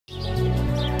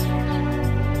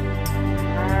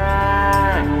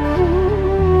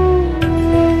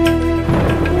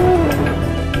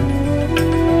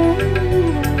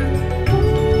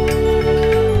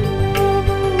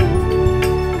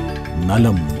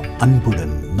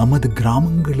அன்புடன் நமது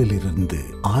கிராமங்களிலிருந்து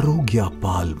ஆரோக்கியா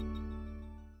பால்.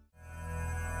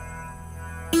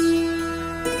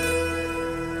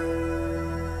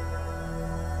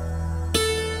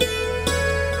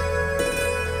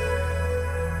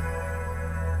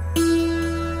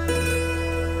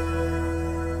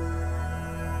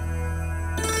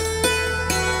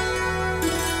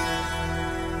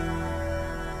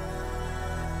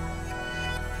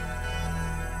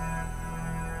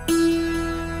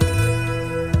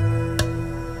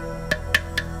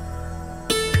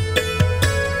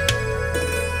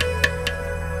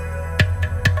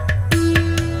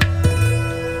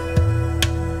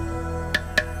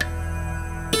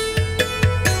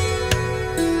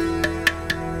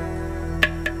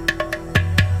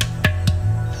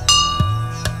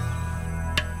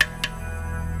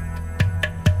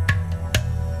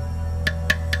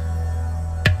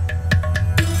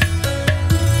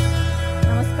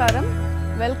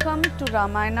 Welcome to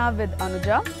Ramayana with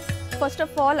Anuja. First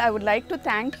of all, I would like to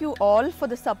thank you all for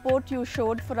the support you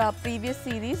showed for our previous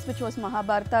series, which was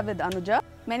Mahabharata with Anuja.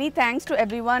 Many thanks to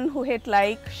everyone who hit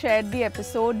like, shared the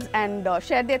episodes and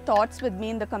shared their thoughts with me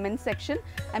in the comment section.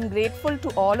 I'm grateful to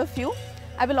all of you.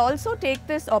 I will also take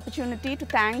this opportunity to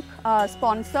thank our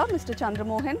sponsor, Mr.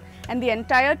 Chandramohan, and the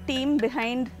entire team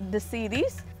behind this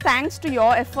series. Thanks to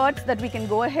your efforts that we can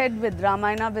go ahead with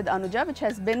Ramayana with Anuja, which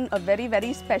has been a very,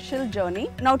 very special journey.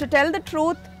 Now, to tell the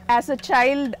truth, as a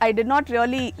child, I did not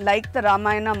really like the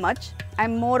Ramayana much.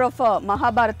 I'm more of a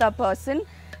Mahabharata person,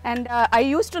 and I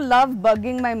used to love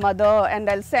bugging my mother, and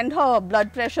I'll send her blood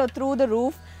pressure through the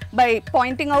roof by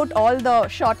pointing out all the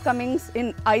shortcomings in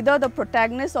either the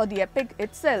protagonist or the epic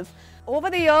itself. Over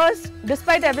the years,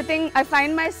 despite everything, I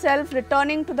find myself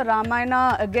returning to the Ramayana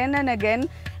again and again,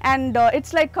 and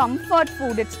it's like comfort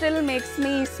food. It still makes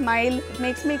me smile, it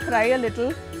makes me cry a little.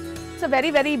 It's a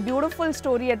very, very beautiful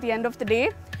story at the end of the day.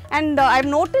 And I've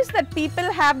noticed that people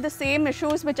have the same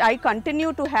issues which I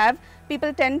continue to have.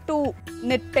 People tend to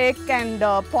nitpick and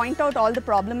point out all the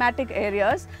problematic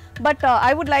areas. But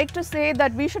I would like to say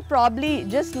that we should probably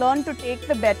just learn to take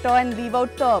the better and leave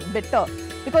out the bitter.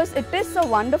 Because it is a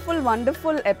wonderful,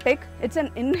 wonderful epic. It's an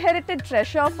inherited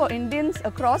treasure for Indians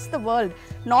across the world,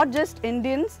 not just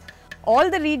Indians. All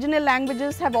the regional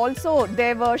languages have also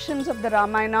their versions of the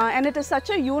Ramayana, and it is such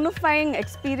a unifying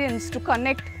experience to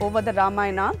connect over the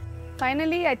Ramayana.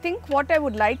 Finally, I think what I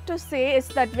would like to say is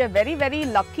that we are very, very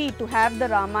lucky to have the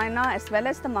Ramayana as well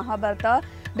as the Mahabharata,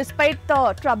 despite the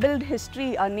troubled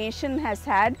history our nation has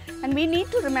had. And we need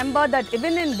to remember that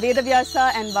even in Vedavyasa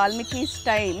and Valmiki's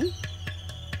time,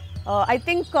 I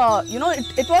think,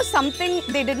 it was something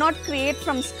they did not create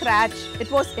from scratch. It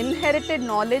was inherited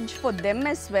knowledge for them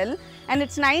as well. And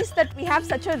it's nice that we have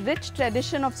such a rich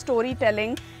tradition of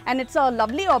storytelling, and it's a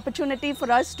lovely opportunity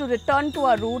for us to return to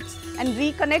our roots and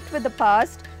reconnect with the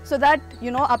past so that,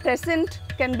 our present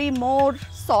can be more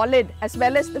solid as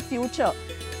well as the future.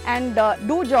 And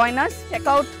do join us, check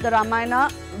out the Ramayana,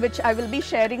 which I will be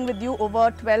sharing with you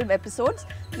over 12 episodes.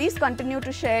 Please continue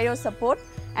to share your support.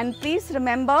 And please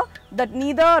remember that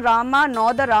neither Rama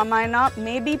nor the Ramayana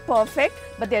may be perfect,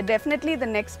 but they are definitely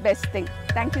the next best thing.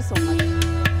 Thank you so much.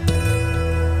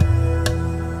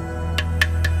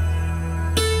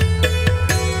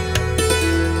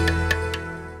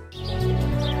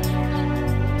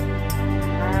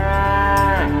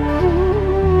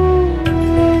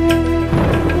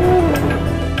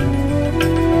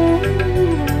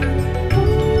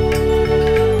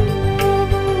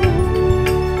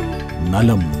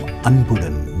 நலம்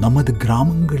அன்புடன் நமது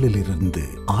கிராமங்களிலிருந்து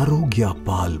ஆரோக்கியா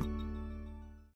பால்.